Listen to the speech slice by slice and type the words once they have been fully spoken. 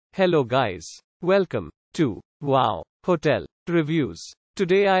Hello guys. Welcome to Wow Hotel Reviews.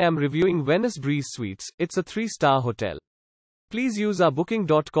 Today I am reviewing Venice Breeze Suites. It's a 3-star hotel. Please use our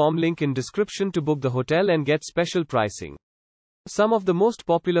booking.com link in description to book the hotel and get special pricing. Some of the most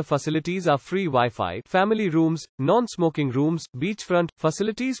popular facilities are free Wi-Fi, family rooms, non-smoking rooms, beachfront,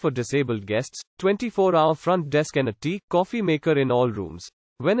 facilities for disabled guests, 24-hour front desk and a tea, coffee maker in all rooms.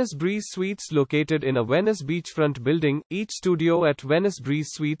 Venice Breeze Suites located in a Venice beachfront building. Each studio at Venice Breeze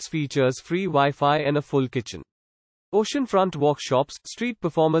Suites features free Wi-Fi and a full kitchen. Oceanfront workshops, street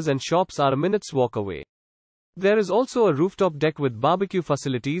performers and shops are a minute's walk away. There is also a rooftop deck with barbecue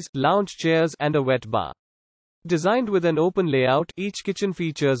facilities, lounge chairs, and a wet bar. Designed with an open layout, each kitchen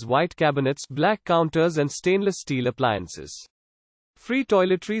features white cabinets, black counters and stainless steel appliances. Free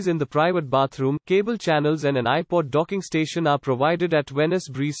toiletries in the private bathroom, cable channels and an iPod docking station are provided at Venice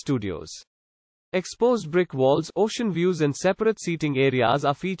Breeze Studios. Exposed brick walls, ocean views and separate seating areas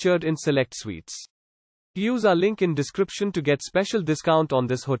are featured in select suites. Use our link in description to get special discount on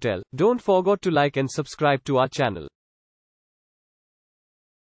this hotel. Don't forget to like and subscribe to our channel.